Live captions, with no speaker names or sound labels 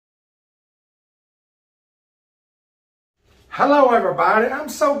Hello everybody, I'm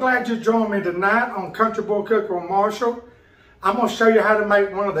so glad you joined me tonight on Country Boy Cooking with Marshall. I'm going to show you how to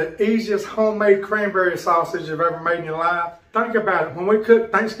make one of the easiest homemade cranberry sausages you've ever made in your life. Think about it, when we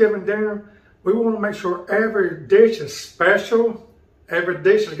cook Thanksgiving dinner, we want to make sure every dish is special. Every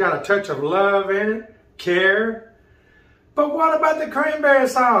dish has got a touch of love in it, care. But what about the cranberry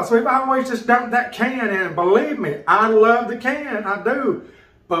sauce? We've always just dumped that can in. Believe me, I love the can, I do.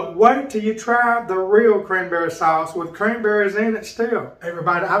 But wait till you try the real cranberry sauce with cranberries in it still.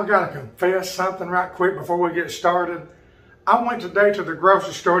 Everybody, I've got to confess something right quick before we get started. I went today to the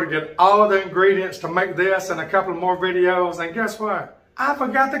grocery store to get all the ingredients to make this and a couple more videos. And guess what? I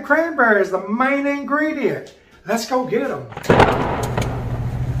forgot the cranberries, the main ingredient. Let's go get them.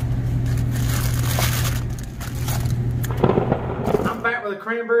 The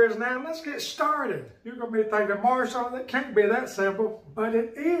cranberries now. Let's get started. You're going to be thinking, Marshall, that can't be that simple, but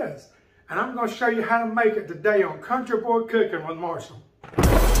it is. And I'm going to show you how to make it today on Country Boy Cooking with Marshall.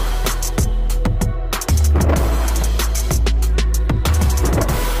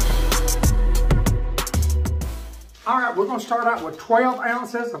 All right, we're going to start out with 12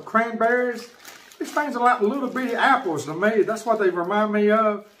 ounces of cranberries. These things are like little bitty apples to me. That's what they remind me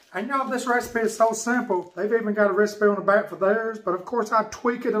of. And you know, this recipe is so simple. They've even got a recipe on the back for theirs. But of course, I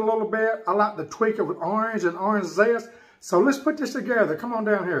tweak it a little bit. I like to tweak it with orange and orange zest. So let's put this together. Come on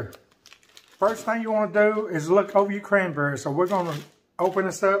down here. First thing you want to do is look over your cranberries. So we're going to open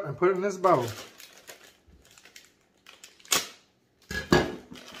this up and put it in this bowl.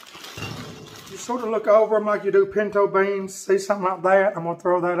 You sort of look over them like you do pinto beans. See something like that? I'm going to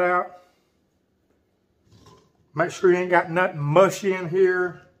throw that out. Make sure you ain't got nothing mushy in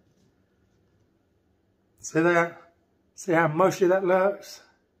here. See that? See how mushy that looks?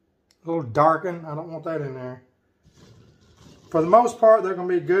 A little darkened. I don't want that in there. For the most part, they're going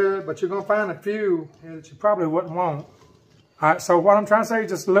to be good, but you're going to find a few that you probably wouldn't want. All right, so what I'm trying to say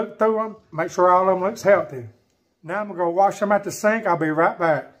is just look through them. Make sure all of them looks healthy. Now I'm going to go wash them at the sink. I'll be right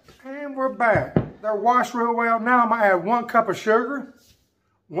back. And we're back. They're washed real well. Now I'm going to add 1 cup of sugar.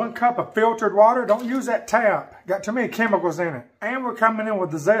 1 cup of filtered water. Don't use that tap. Got too many chemicals in it. And we're coming in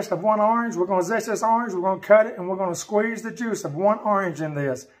with the zest of 1 orange. We're going to zest this orange. We're going to cut it and we're going to squeeze the juice of 1 orange in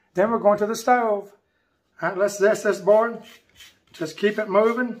this. Then we're going to the stove. All right, let's zest this board. Just keep it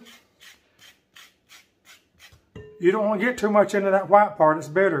moving. You don't want to get too much into that white part. It's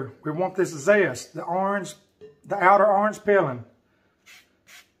bitter. We want this zest. The orange, the outer orange peeling.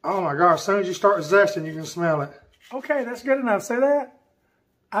 Oh my gosh, as soon as you start zesting, you can smell it. Okay, that's good enough. See that?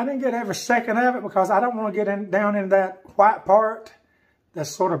 I didn't get every second of it because I don't want to get down in that white part that's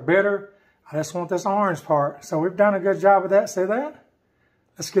sort of bitter. I just want this orange part. So we've done a good job of that. See that?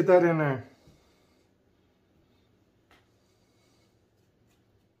 Let's get that in there.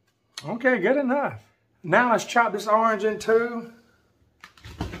 Okay, good enough. Now let's chop this orange in two.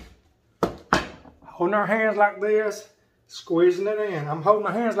 Holding our hands like this, squeezing it in. I'm holding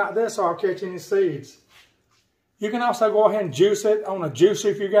my hands like this so I'll catch any seeds. You can also go ahead and juice it on a juicer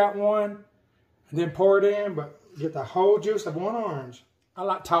if you got one, and then pour it in, but get the whole juice of 1 orange. I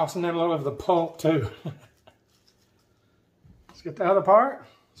like tossing in a little of the pulp too. Let's get the other part,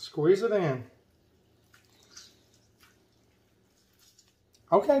 squeeze it in.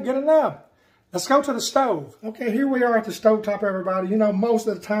 Okay, good enough. Let's go to the stove. Okay, here we are at the stove top, everybody. You know, most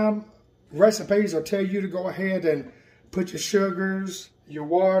of the time, recipes will tell you to go ahead and put your sugars, your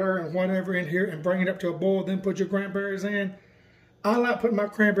water and whatever in here and bring it up to a boil, then put your cranberries in. I like putting my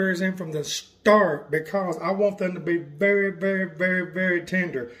cranberries in from the start because I want them to be very, very, very, very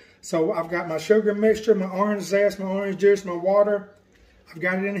tender. So I've got my sugar mixture, my orange zest, my orange juice, my water. I've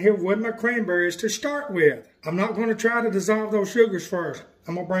got it in here with my cranberries to start with. I'm not going to try to dissolve those sugars first.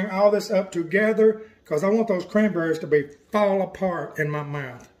 I'm going to bring all this up together because I want those cranberries to fall apart in my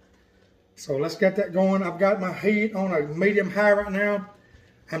mouth. So let's get that going. I've got my heat on a medium high right now.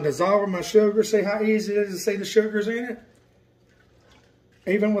 I'm dissolving my sugar. See how easy it is to see the sugars in it?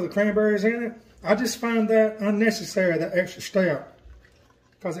 Even with the cranberries in it. I just find that unnecessary, that extra step.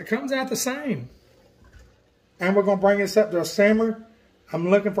 Because it comes out the same. And we're going to bring this up to a simmer. I'm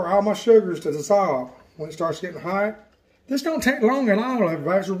looking for all my sugars to dissolve when it starts getting hot. This don't take long at all,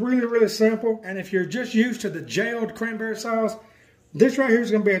 everybody. It's really, really simple. And if you're just used to the gelled cranberry sauce, this right here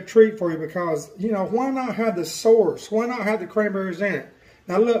is going to be a treat for you because, you know, why not have the source? Why not have the cranberries in it?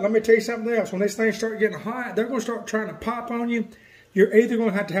 Now look, let me tell you something else. When these things start getting hot, they're going to start trying to pop on you. You're either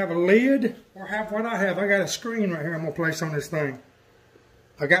going to have a lid or have what I have. I got a screen right here I'm going to place on this thing.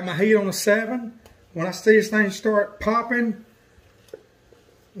 I got my heat on a 7. When I see this thing start popping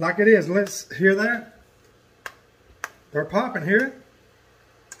like it is, let's hear that. They're popping, hear it?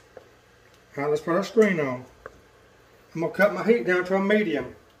 All right, let's put our screen on. I'm going to cut my heat down to a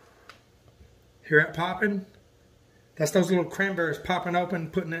medium. Hear it popping? That's those little cranberries popping open,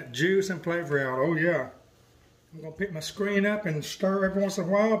 putting that juice and flavor out. Oh yeah. I'm going to pick my screen up and stir every once in a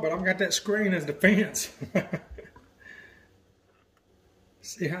while, but I've got that screen as defense.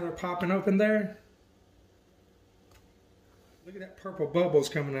 See how they're popping open there? Look at that purple bubbles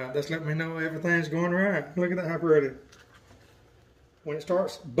coming out. That's letting me know everything's going right. Look at that, how pretty. When it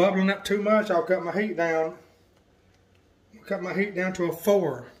starts bubbling up too much, I'll cut my heat down. I'll cut my heat down to a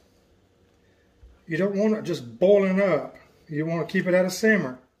 4. You don't want it just boiling up. You want to keep it at a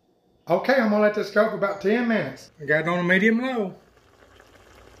simmer. Okay, I'm going to let this go for about 10 minutes. I got it on a medium-low.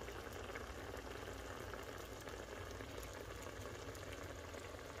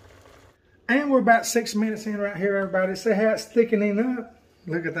 And we're about 6 minutes in right here, everybody. See how it's thickening up?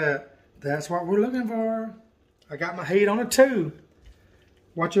 Look at that. That's what we're looking for. I got my heat on a 2.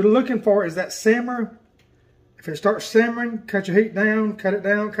 What you're looking for is that simmer. If it starts simmering, cut your heat down, cut it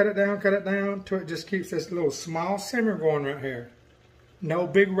down, cut it down, cut it down, till it just keeps this little small simmer going right here. No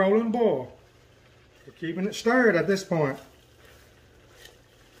big rolling boil. We're keeping it stirred at this point.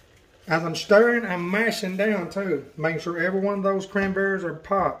 As I'm stirring, I'm mashing down too, making sure every one of those cranberries are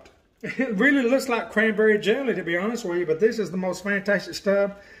popped. It really looks like cranberry jelly, to be honest with you, but this is the most fantastic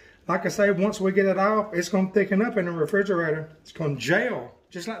stuff. Like I say, once we get it off, it's going to thicken up in the refrigerator. It's going to gel.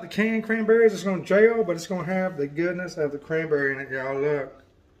 Just like the canned cranberries, it's going to gel, but it's going to have the goodness of the cranberry in it, y'all. Look.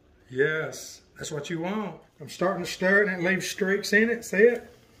 Yes, that's what you want. I'm starting to stir it, and it leaves streaks in it. See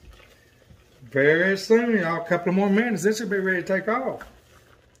it? Very soon, y'all. A couple of more minutes, this will be ready to take off.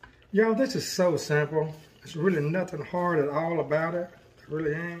 Y'all, this is so simple. There's really nothing hard at all about it. It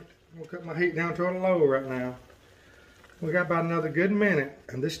really ain't. I'm going to cut my heat down to a low right now. We got about another good minute,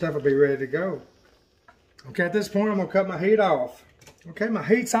 and this stuff will be ready to go. Okay, at this point, I'm going to cut my heat off. Okay, my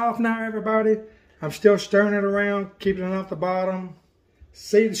heat's off now, everybody. I'm still stirring it around, keeping it off the bottom.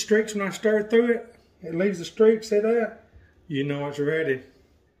 See the streaks when I stir through it? It leaves the streaks, see that? You know it's ready.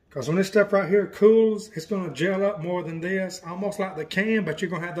 Because when this stuff right here cools, it's going to gel up more than this. Almost like the can, but you're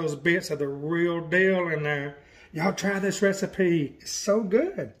going to have those bits of the real deal in there. Y'all try this recipe. It's so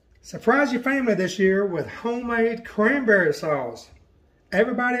good. Surprise your family this year with homemade cranberry sauce.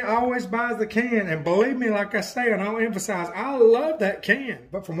 Everybody always buys the can, and believe me, like I say, and I'll emphasize, I love that can.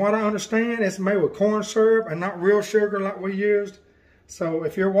 But from what I understand, it's made with corn syrup and not real sugar like we used. So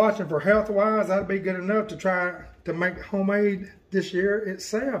if you're watching for health-wise, that'd be good enough to try to make homemade this year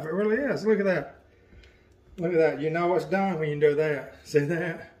itself. It really is. Look at that. Look at that. You know it's done when you do that. See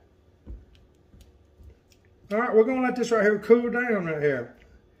that? All right, we're going to let this right here cool down right here.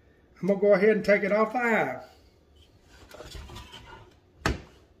 I'm going to go ahead and take it off the eye.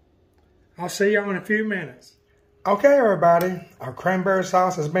 I'll see y'all in a few minutes. Okay, everybody. Our cranberry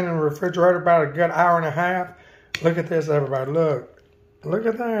sauce has been in the refrigerator about a good hour and a half. Look at this, everybody. Look. Look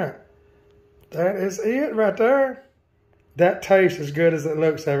at that. That is it right there. That tastes as good as it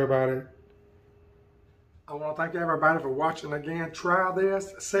looks, everybody. I want to thank everybody for watching again. Try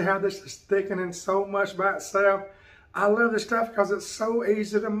this. See how this is thickening so much by itself. I love this stuff because it's so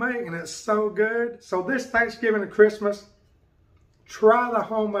easy to make and it's so good. So this Thanksgiving and Christmas, try the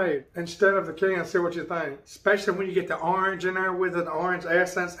homemade instead of the can. See what you think. Especially when you get the orange in there with it, the orange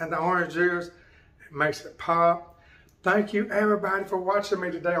essence and the orange juice. It makes it pop. Thank you everybody for watching me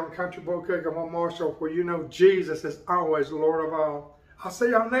today on Country Boy Cooking with Marshall, where you know Jesus is always Lord of all. I'll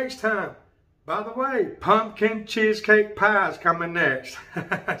see y'all next time. By the way, pumpkin cheesecake pie is coming next.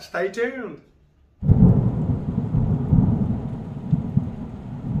 Stay tuned.